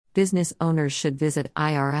Business owners should visit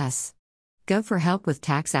IRS.gov for help with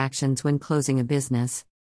tax actions when closing a business.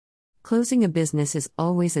 Closing a business is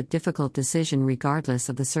always a difficult decision regardless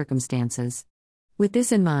of the circumstances. With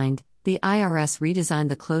this in mind, the IRS redesigned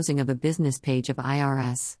the closing of a business page of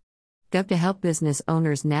IRS.gov to help business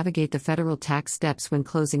owners navigate the federal tax steps when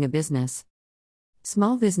closing a business.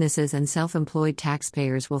 Small businesses and self-employed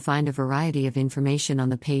taxpayers will find a variety of information on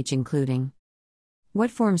the page, including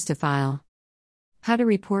what forms to file, how to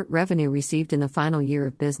report revenue received in the final year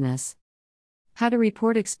of business, how to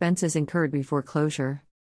report expenses incurred before closure.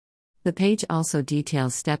 The page also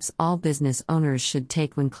details steps all business owners should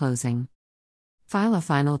take when closing. File a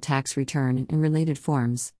final tax return and related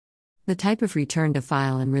forms. The type of return to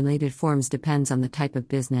file and related forms depends on the type of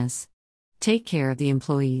business. Take care of the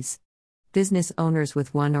employees. Business owners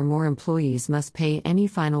with one or more employees must pay any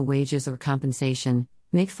final wages or compensation,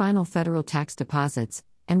 make final federal tax deposits,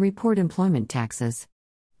 and report employment taxes.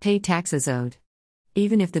 Pay taxes owed.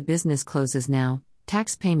 Even if the business closes now,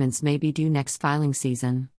 tax payments may be due next filing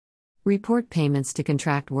season. Report payments to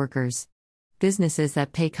contract workers. Businesses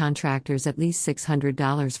that pay contractors at least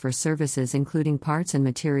 $600 for services including parts and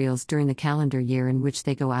materials during the calendar year in which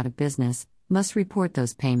they go out of business, must report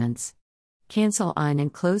those payments. Cancel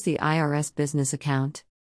and close the IRS business account.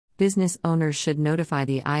 Business owners should notify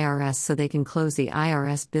the IRS so they can close the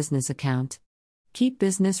IRS business account. Keep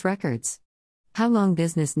business records. How long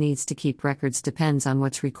business needs to keep records depends on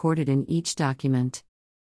what's recorded in each document.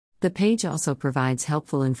 The page also provides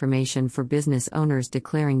helpful information for business owners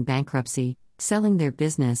declaring bankruptcy, selling their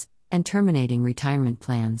business, and terminating retirement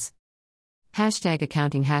plans. Hashtag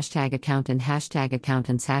accounting, hashtag accountant, hashtag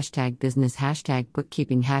accountants, hashtag business, hashtag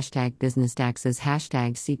bookkeeping, hashtag business taxes,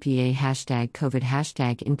 hashtag CPA, hashtag COVID,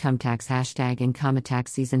 hashtag income tax, hashtag income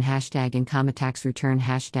tax season, hashtag income tax return,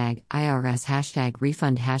 hashtag IRS, hashtag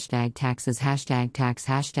refund, hashtag taxes,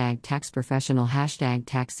 hashtag tax professional, hashtag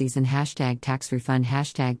tax season, hashtag tax refund,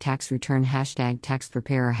 hashtag tax return, hashtag tax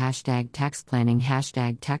preparer, hashtag tax planning,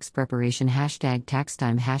 hashtag tax preparation, hashtag tax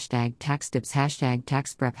time, hashtag tax tips, hashtag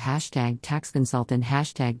tax prep, hashtag tax consultant,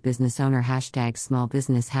 hashtag business owner, hashtag small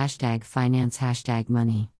business, hashtag finance, hashtag money.